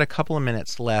 we've only got a couple of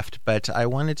minutes left, but I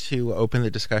wanted to open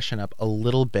the discussion up a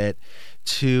little bit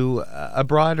to a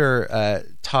broader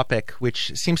topic,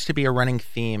 which seems to be a running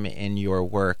theme in your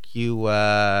work. You,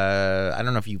 I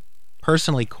don't know if you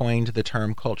personally coined the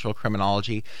term cultural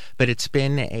criminology, but it's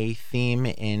been a theme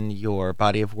in your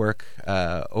body of work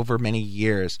over many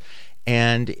years.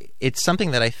 And it's something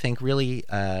that I think really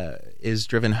is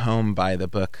driven home by the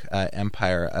book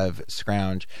Empire of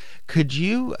Scrounge. Could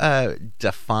you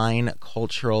define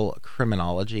cultural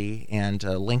criminology and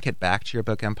link it back to your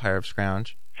book Empire of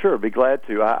Scrounge? Sure, be glad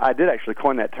to. I did actually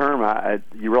coin that term.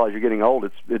 You realize you're getting old.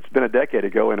 It's been a decade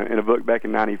ago in a book back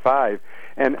in '95,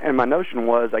 and my notion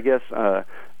was, I guess,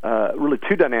 really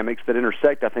two dynamics that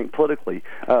intersect, I think, politically.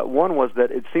 One was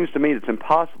that it seems to me it's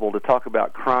impossible to talk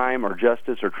about crime or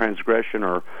justice or transgression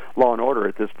or law and order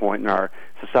at this point in our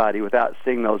society without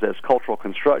seeing those as cultural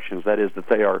constructions. That is, that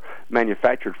they are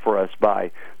manufactured for us by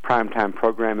primetime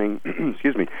programming,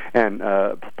 and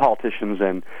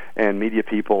politicians and media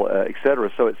people, etc.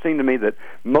 So it seemed to me that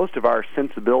most of our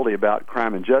sensibility about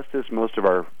crime and justice, most of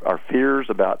our fears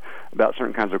about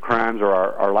certain kinds of crimes, or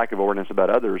our lack of awareness about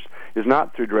others, is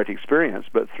not through direct experience,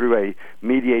 but through a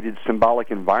mediated symbolic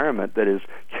environment that is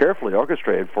carefully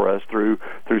orchestrated for us through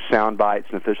sound bites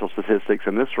and official statistics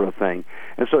and this sort of thing.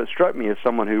 And so it struck me, as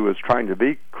someone who was trying to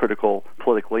be critical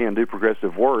politically and do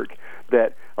progressive work,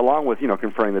 that along with,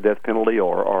 conferring the death penalty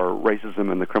or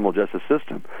racism in the criminal justice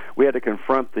system, we had to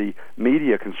confront the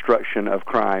media construction of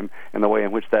crime and the way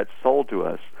in which that's sold to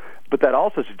us. But that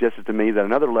also suggested to me that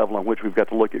another level on which we've got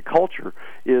to look at culture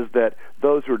is that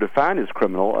those who are defined as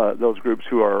criminal, those groups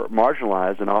who are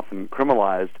marginalized and often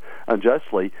criminalized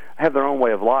unjustly, have their own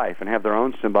way of life and have their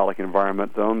own symbolic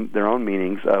environment, their own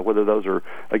meanings, whether those are,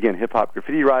 again, hip-hop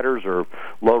graffiti writers or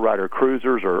lowrider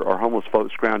cruisers or homeless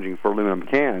folks scrounging for aluminum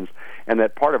cans. And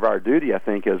that part of our duty, I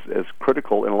think, as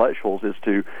critical intellectuals is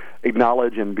to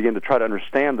acknowledge and begin to try to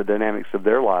understand the dynamics of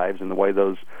their lives and the way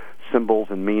those symbols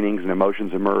and meanings and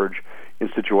emotions emerge in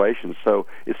situations. So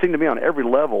it seemed to me on every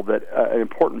level that an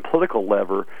important political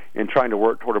lever in trying to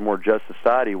work toward a more just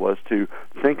society was to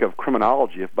think of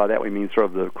criminology, if by that we mean sort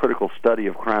of the critical study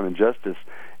of crime and justice,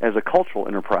 as a cultural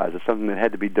enterprise, as something that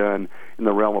had to be done in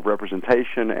the realm of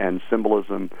representation and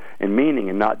symbolism and meaning,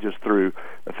 and not just through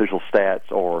official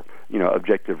stats or,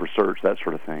 objective research, that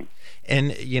sort of thing.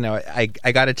 And,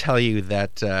 I got to tell you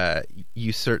that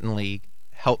you certainly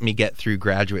helped me get through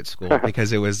graduate school,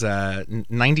 because it was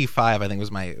 95, I think,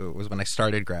 was when I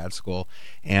started grad school,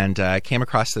 and I came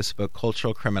across this book,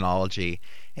 Cultural Criminology,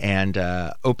 and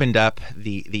opened up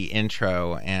the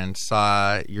intro and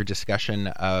saw your discussion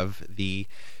of the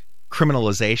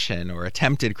criminalization, or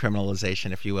attempted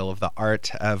criminalization, if you will, of the art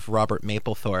of Robert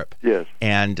Mapplethorpe. Yes.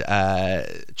 And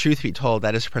truth be told,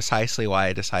 that is precisely why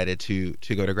I decided to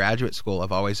go to graduate school.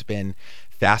 I've always been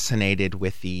fascinated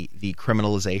with the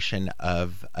criminalization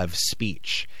of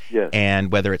speech. Yes.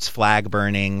 And whether it's flag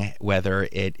burning, whether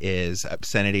it is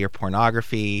obscenity or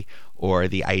pornography, or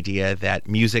the idea that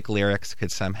music lyrics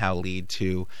could somehow lead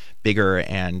to bigger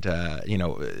and,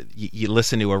 you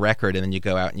listen to a record and then you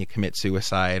go out and you commit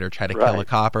suicide or try to kill a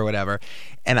cop or whatever.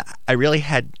 And I really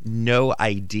had no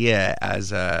idea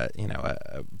as a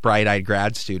bright-eyed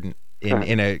grad student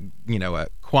in a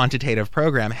quantitative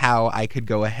program how I could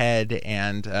go ahead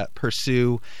and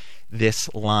pursue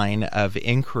this line of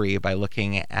inquiry by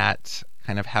looking at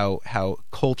kind of how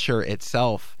culture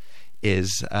itself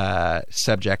is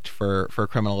subject for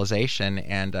criminalization.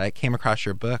 And I came across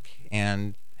your book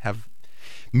and have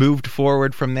moved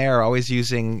forward from there, always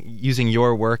using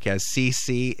your work as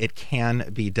CC. It can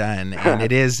be done, and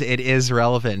it is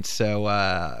relevant.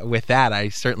 So with that, I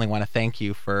certainly want to thank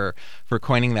you for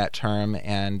coining that term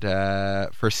and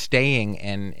for staying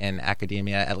in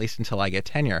academia, at least until I get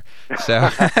tenure. So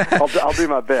I'll do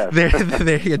my best.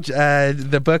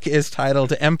 The book is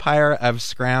titled Empire of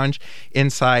Scrounge: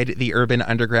 Inside the Urban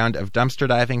Underground of Dumpster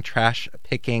Diving, Trash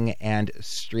Picking, and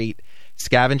Street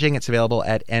Scavenging. It's available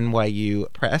at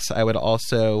NYU Press. I would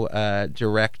also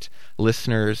direct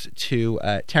listeners to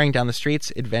Tearing Down the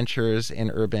Streets: Adventures in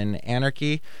Urban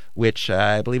Anarchy, which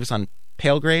I believe is on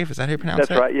Palgrave. Is that how you pronounce it?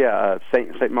 That's right, yeah.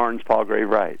 St. Martin's Palgrave,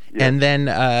 right. Yeah. And then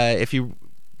if you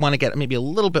want to get maybe a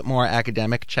little bit more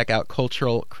academic, check out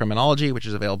Cultural Criminology, which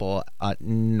is available at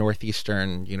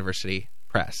Northeastern University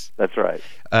Press. That's right.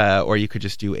 Or you could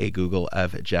just do a Google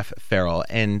of Jeff Ferrell.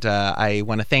 And I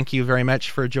want to thank you very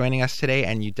much for joining us today,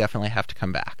 and you definitely have to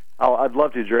come back. Oh, I'd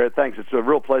love to, Jared. Thanks. It's a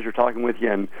real pleasure talking with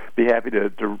you, and be happy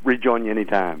to rejoin you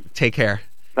anytime. Take care.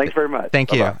 Thanks very much. Thank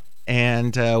Bye-bye. you.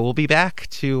 And we'll be back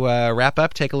to wrap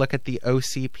up, take a look at the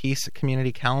OC Peace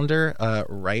Community Calendar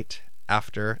right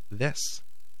after this.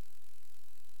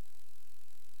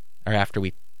 Or after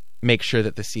we make sure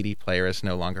that the CD player is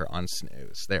no longer on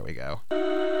snooze. There we go.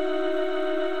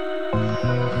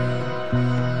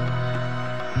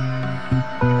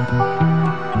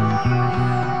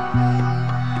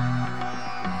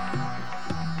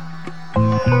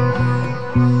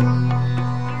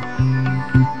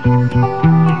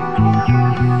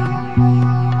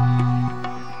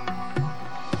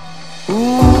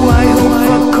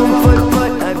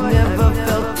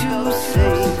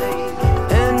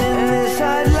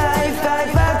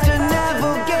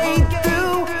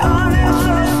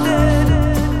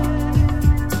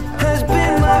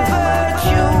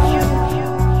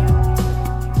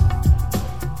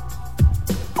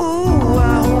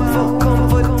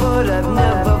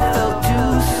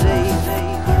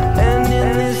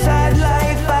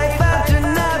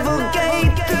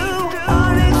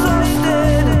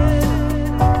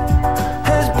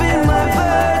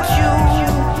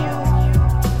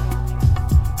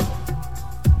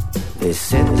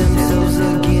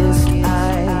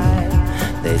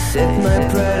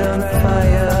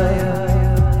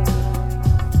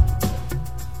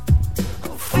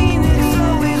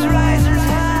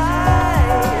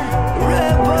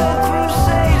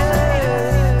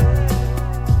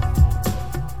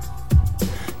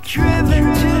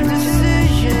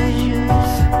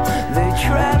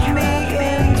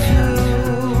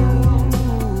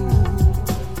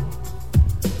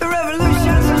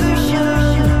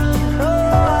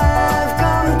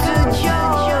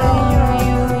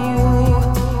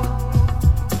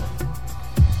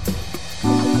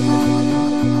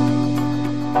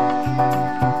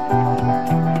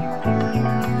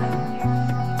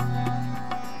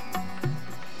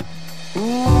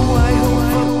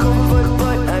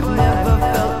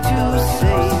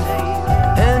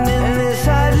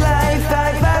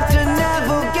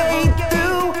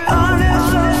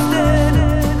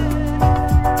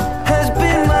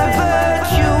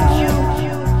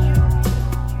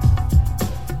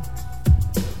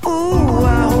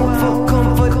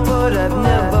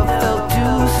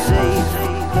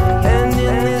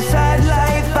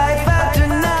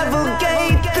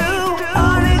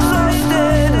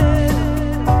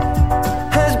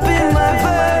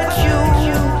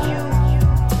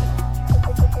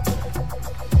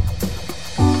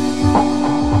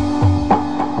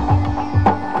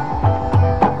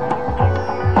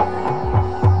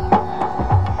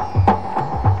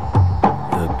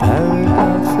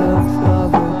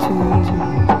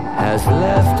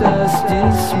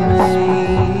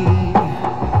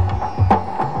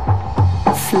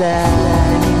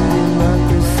 sliding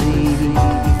democracy,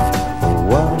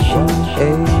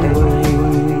 washing away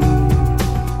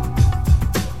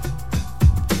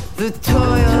the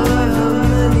toil of the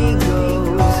many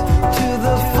goes to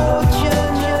the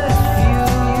fortunate few.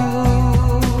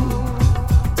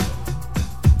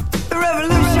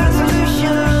 Revolution,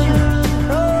 solution.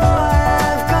 Oh,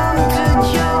 I've come to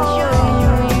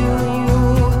join you.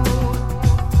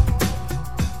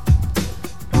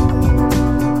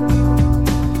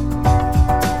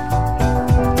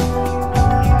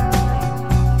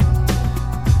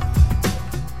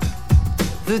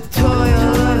 The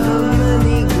toil of the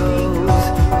many goes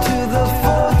to the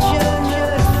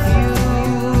fortunate few.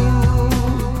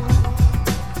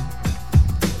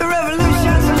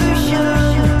 Revolution, solution.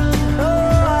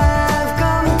 Oh, I've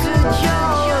come to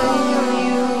join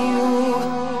you.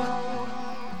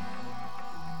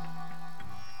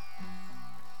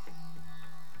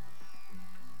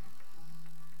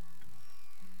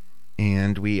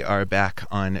 And we are back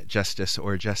on Justice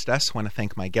or Just Us. I want to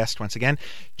thank my guest once again,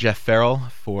 Jeff Ferrell,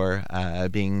 for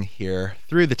being here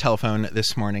through the telephone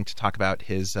this morning to talk about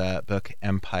his book,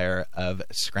 Empire of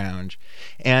Scrounge.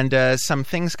 And some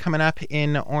things coming up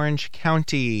in Orange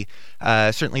County.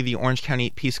 Certainly the Orange County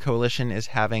Peace Coalition is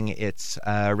having its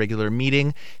regular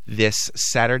meeting this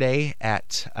Saturday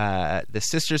at the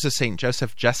Sisters of St.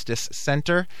 Joseph Justice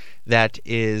Center that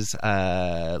is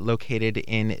located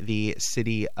in the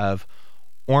city of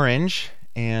Orange.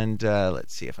 And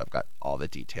let's see if I've got all the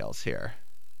details here.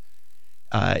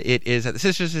 It is at the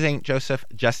Sisters of St. Joseph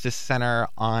Justice Center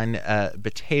on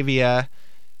Batavia.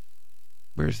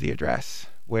 Where's the address?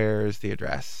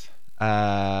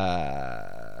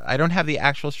 I don't have the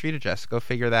actual street address. Go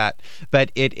figure that.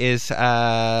 But it is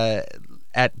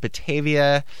at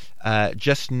Batavia,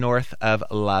 just north of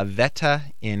La Veta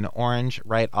in Orange,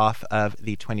 right off of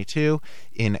the 22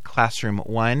 in Classroom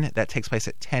 1. That takes place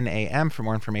at 10 a.m. For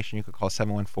more information, you could call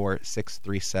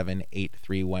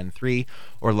 714-637-8313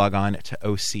 or log on to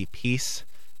ocpeace.org.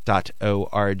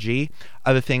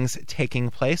 Other things taking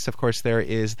place, of course, there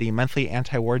is the monthly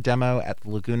anti-war demo at the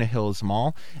Laguna Hills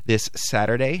Mall this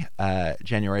Saturday,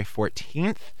 January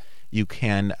 14th. You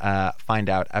can find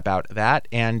out about that.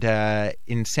 And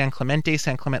in San Clemente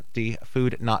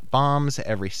Food Not Bombs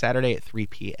every Saturday at 3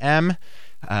 p.m.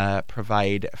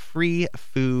 Provide free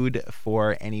food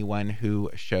for anyone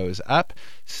who shows up.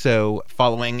 So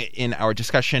following in our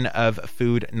discussion of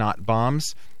Food Not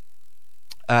Bombs,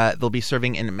 they'll be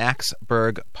serving in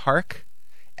Maxburg Park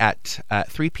at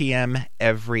 3 p.m.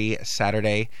 every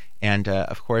Saturday. And,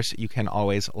 of course, you can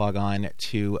always log on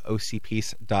to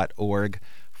ocpeace.org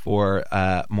for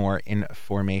more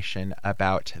information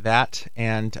about that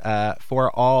and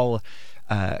for all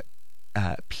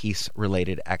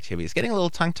peace-related activities. Getting a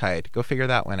little tongue-tied. Go figure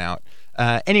that one out.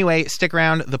 Anyway, stick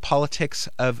around. The Politics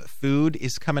of Food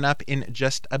is coming up in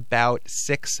just about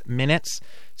 6 minutes.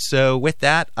 So with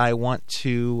that, I want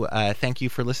to thank you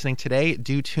for listening today.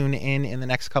 Do tune in the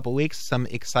next couple weeks. Some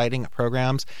exciting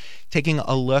programs taking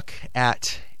a look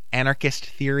at anarchist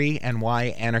theory and why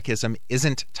anarchism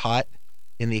isn't taught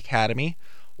in the academy.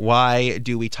 Why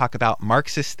do we talk about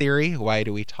Marxist theory? Why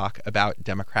do we talk about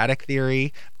democratic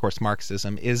theory? Of course,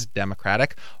 Marxism is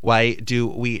democratic. Why do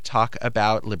we talk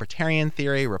about libertarian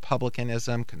theory,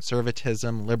 republicanism,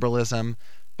 conservatism, liberalism,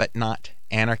 but not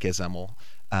anarchism? We'll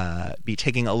be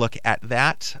taking a look at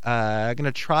that. I'm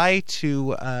going to try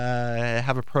to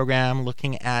have a program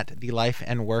looking at the life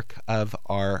and work of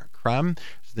R. Crumb.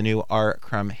 There's the new R.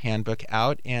 Crumb handbook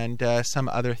out and some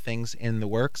other things in the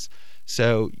works.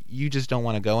 So you just don't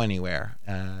want to go anywhere.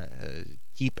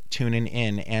 Keep tuning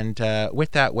in. And with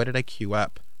that, what did I queue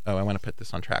up? Oh, I want to put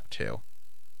this on track too.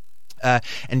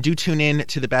 And do tune in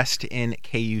to the best in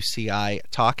KUCI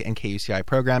talk and KUCI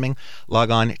programming.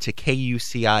 Log on to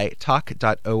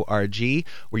kucitalk.org,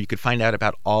 where you could find out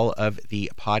about all of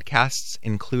the podcasts,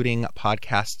 including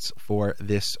podcasts for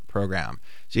this program.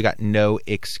 So you got no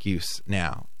excuse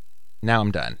now. Now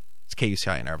I'm done. It's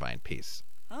KUCI in Irvine. Peace.